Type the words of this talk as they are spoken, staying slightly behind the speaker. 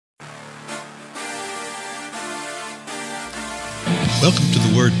Welcome to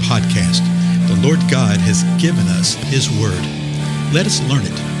the Word Podcast. The Lord God has given us His Word. Let us learn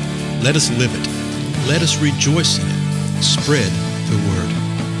it. Let us live it. Let us rejoice in it. Spread the Word.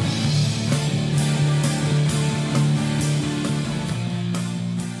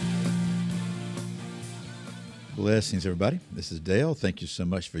 Blessings, everybody. This is Dale. Thank you so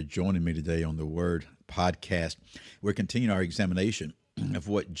much for joining me today on the Word Podcast. We're continuing our examination of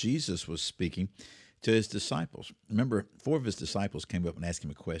what Jesus was speaking to his disciples. Remember, 4 of his disciples came up and asked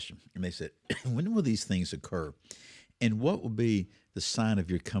him a question. And they said, when will these things occur? And what will be the sign of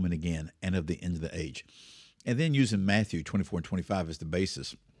your coming again and of the end of the age? And then using Matthew 24 and 25 as the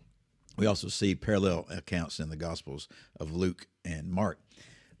basis, we also see parallel accounts in the Gospels of Luke and Mark.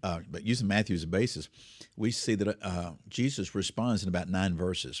 But using Matthew as a basis, we see that Jesus responds in about 9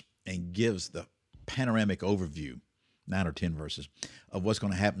 verses and gives the panoramic overview, 9 or 10 verses, of what's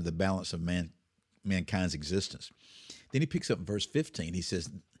going to happen to the balance of mankind's existence. Then he picks up in verse 15. He says,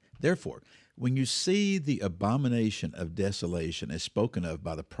 therefore, when you see the abomination of desolation as spoken of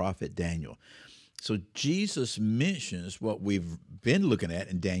by the prophet Daniel. So Jesus mentions what we've been looking at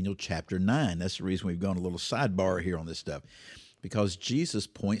in Daniel chapter 9. That's the reason we've gone a little sidebar here on this stuff, because Jesus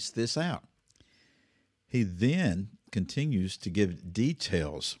points this out. He then continues to give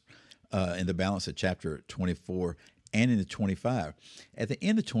details in the balance of chapter 24 and in the 25. At the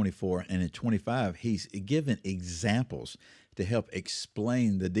end of 24 and in 25, he's given examples to help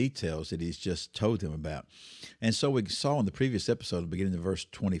explain the details that he's just told them about. And so we saw in the previous episode, beginning of verse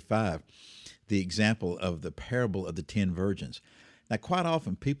 25, the example of the parable of the 10 virgins. Now, quite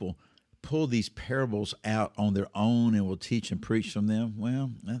often people pull these parables out on their own and will teach and preach from them. Well,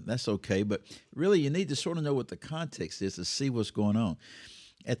 that's okay, but really you need to sort of know what the context is to see what's going on.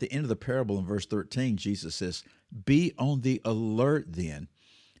 At the end of the parable in verse 13, Jesus says, be on the alert then,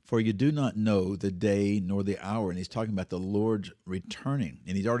 for you do not know the day nor the hour. And he's talking about the Lord returning.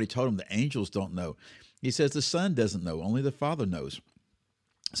 And he's already told them the angels don't know. He says the Son doesn't know, only the Father knows.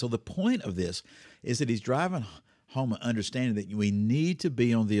 So the point of this is that he's driving home an understanding that we need to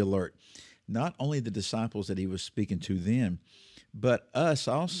be on the alert. Not only the disciples that he was speaking to then, but us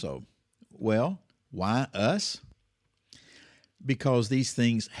also. Well, why us? Because these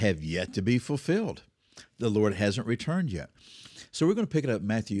things have yet to be fulfilled. The Lord hasn't returned yet. So we're going to pick it up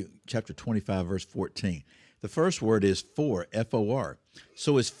Matthew chapter 25, verse 14. The first word is for, F-O-R.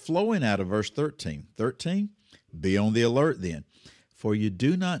 So it's flowing out of verse 13. 13, be on the alert then, for you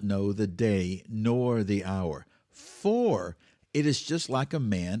do not know the day nor the hour. For it is just like a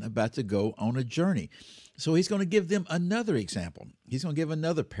man about to go on a journey. So he's going to give them another example. He's going to give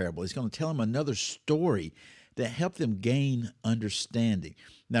another parable. He's going to tell them another story that help them gain understanding.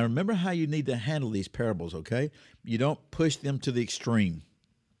 Now, remember how you need to handle these parables, okay? You don't push them to the extreme.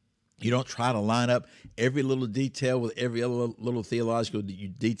 You don't try to line up every little detail with every other little theological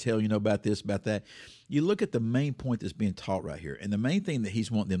detail, about this, about that. You look at the main point that's being taught right here. And the main thing that he's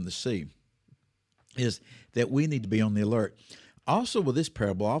wanting them to see is that we need to be on the alert. Also, with this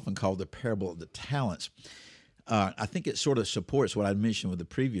parable, often called the parable of the talents, I think it sort of supports what I mentioned with the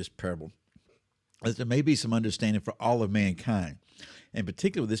previous parable. There may be some understanding for all of mankind. And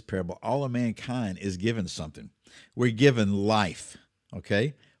particularly with this parable, all of mankind is given something. We're given life,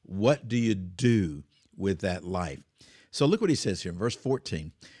 okay? What do you do with that life? So look what he says here in verse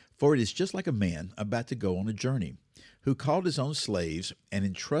 14. For it is just like a man about to go on a journey, who called his own slaves and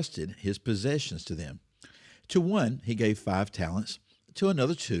entrusted his possessions to them. To one he gave 5 talents, to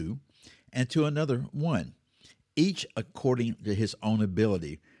another 2, and to another 1, each according to his own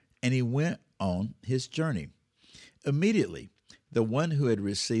ability. And he went on his journey. Immediately, the one who had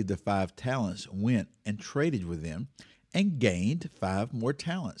received the 5 talents went and traded with them and gained 5 more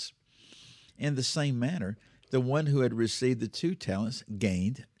talents. In the same manner, the one who had received the 2 talents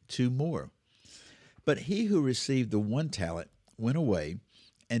gained 2 more. But he who received the 1 talent went away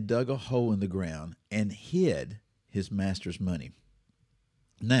and dug a hole in the ground and hid his master's money.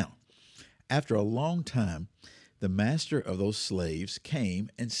 Now, after a long time, the master of those slaves came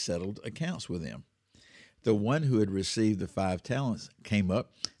and settled accounts with them. The one who had received the 5 talents came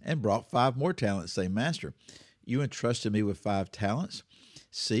up and brought 5 more talents, saying, Master, you entrusted me with 5 talents.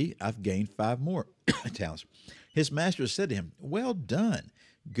 See, I've gained 5 more talents. His master said to him, well done,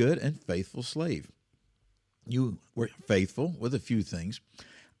 good and faithful slave. You were faithful with a few things.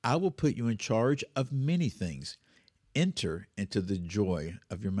 I will put you in charge of many things. Enter into the joy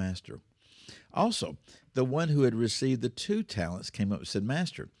of your master. Also, the one who had received the 2 talents came up and said,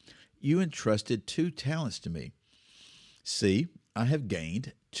 Master, you entrusted 2 talents to me. See, I have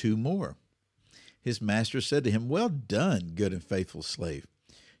gained 2 more. His master said to him, well done, good and faithful slave.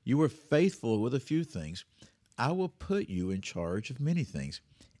 You were faithful with a few things. I will put you in charge of many things.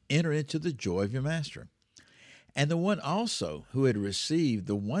 Enter into the joy of your master. And the one also who had received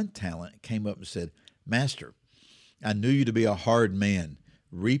the 1 talent came up and said, Master, I knew you to be a hard man,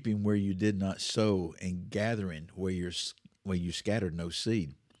 reaping where you did not sow and gathering where you scattered no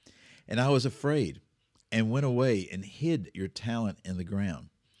seed. And I was afraid and went away and hid your talent in the ground.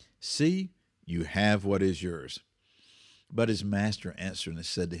 See, you have what is yours. But his master answered and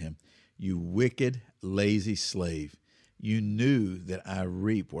said to him, You wicked, lazy slave, you knew that I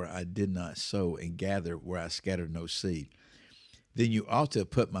reap where I did not sow and gather where I scattered no seed. Then you ought to have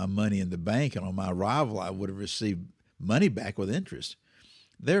put my money in the bank, and on my arrival I would have received money back with interest.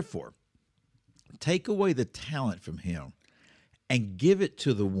 Therefore, take away the talent from him and give it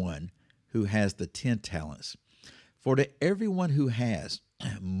to the one who has the 10 talents. For to everyone who has,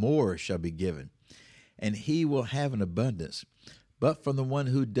 more shall be given, and he will have an abundance. But from the one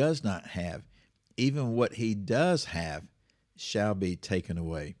who does not have, even what he does have shall be taken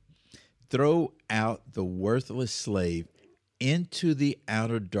away. Throw out the worthless slave into the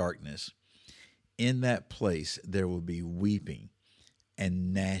outer darkness. In that place there will be weeping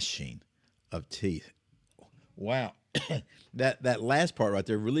and gnashing of teeth. Wow. That last part right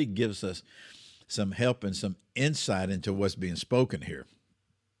there really gives us some help and some insight into what's being spoken here.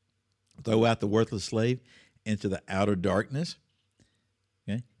 Throw out the worthless slave into the outer darkness.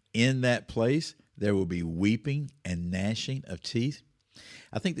 Okay? In that place, there will be weeping and gnashing of teeth.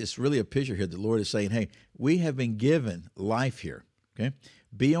 I think this is really a picture here. The Lord is saying, hey, we have been given life here. Okay?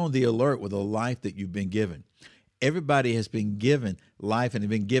 Be on the alert with the life that you've been given. Everybody has been given life and have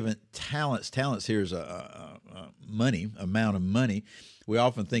been given talents. Talents here is a amount of money. We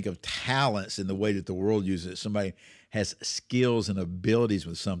often think of talents in the way that the world uses it. Somebody has skills and abilities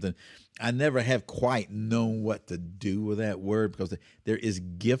with something. I never have quite known what to do with that word, because there is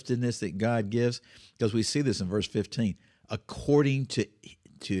giftedness that God gives, because we see this in verse 15. According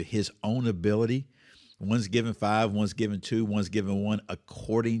to his own ability, one's given 5, one's given 2, one's given 1,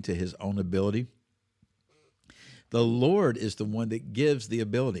 according to his own ability. The Lord is the one that gives the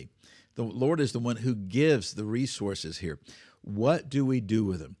ability. The Lord is the one who gives the resources here. What do we do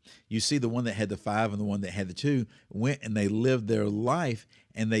with them? You see, the one that had the 5 and the one that had the 2 went and they lived their life,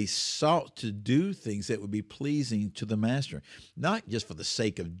 and they sought to do things that would be pleasing to the master, not just for the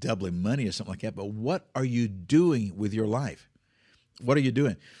sake of doubling money or something like that, but what are you doing with your life? What are you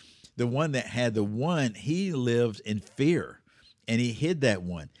doing? The one that had the 1, he lived in fear, and he hid that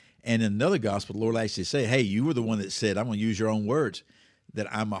 1. And in another gospel, the Lord actually said, hey, you were the one that said, I'm going to use your own words, that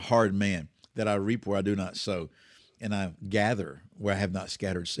I'm a hard man, that I reap where I do not sow, and I gather where I have not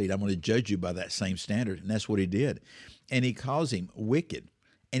scattered seed. I'm going to judge you by that same standard. And that's what he did. And he calls him wicked,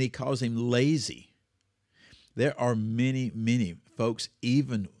 and he calls him lazy. There are many, many folks,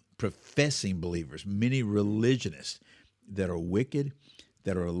 even professing believers, many religionists that are wicked,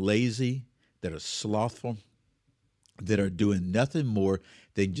 that are lazy, that are slothful, that are doing nothing more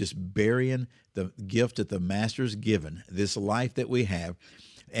than just burying the gift that the Master's given, this life that we have,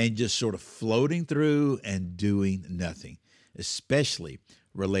 and just sort of floating through and doing nothing, especially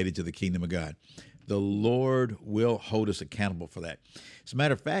related to the kingdom of God. The Lord will hold us accountable for that. As a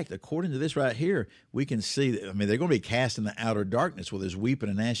matter of fact, according to this right here, we can see that, they're going to be cast in the outer darkness where there's weeping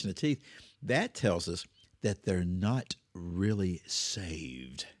and gnashing of teeth. That tells us that they're not really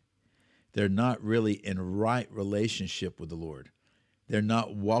saved. They're not really in right relationship with the Lord. They're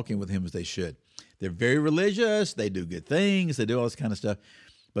not walking with him as they should. They're very religious. They do good things. They do all this kind of stuff.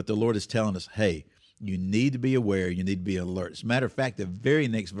 But the Lord is telling us, hey, you need to be aware. You need to be alert. As a matter of fact, the very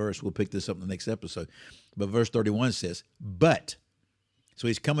next verse, we'll pick this up in the next episode, but verse 31 says, but. So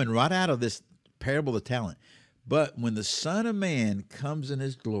he's coming right out of this parable of talent. But when the Son of Man comes in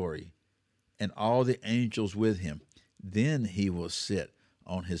his glory and all the angels with him, then he will sit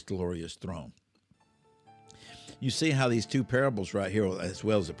on his glorious throne. You see how these two parables right here, as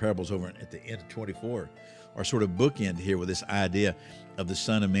well as the parables over at the end of 24, are sort of bookend here with this idea of the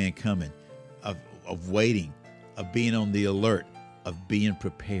Son of Man coming, of waiting, of being on the alert, of being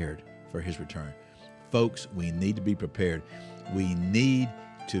prepared for his return. Folks, we need to be prepared. We need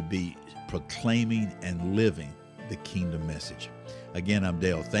to be proclaiming and living the kingdom message. Again, I'm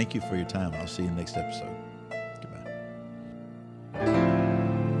Dale. Thank you for your time. I'll see you in the next episode.